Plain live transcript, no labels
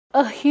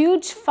A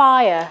huge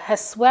fire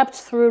has swept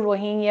through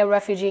Rohingya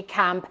refugee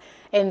camp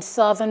in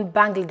southern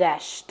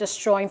Bangladesh,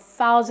 destroying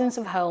thousands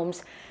of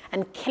homes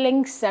and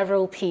killing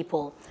several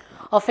people.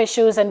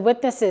 Officials and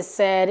witnesses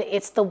said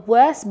it's the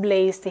worst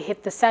blaze to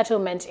hit the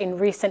settlement in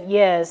recent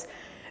years.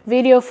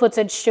 Video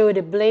footage showed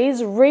a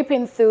blaze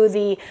ripping through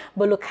the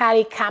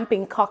Bulukali camp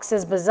in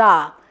Cox's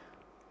Bazar.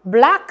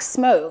 Black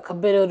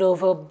smoke billowed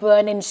over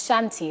burning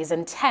shanties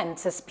and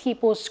tents as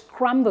people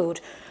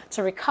scrambled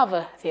to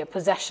recover their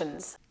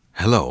possessions.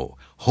 Hello,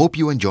 hope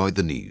you enjoyed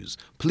the news.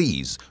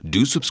 Please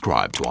do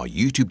subscribe to our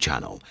YouTube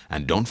channel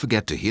and don't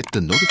forget to hit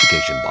the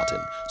notification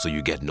button so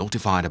you get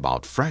notified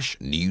about fresh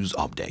news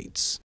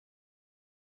updates.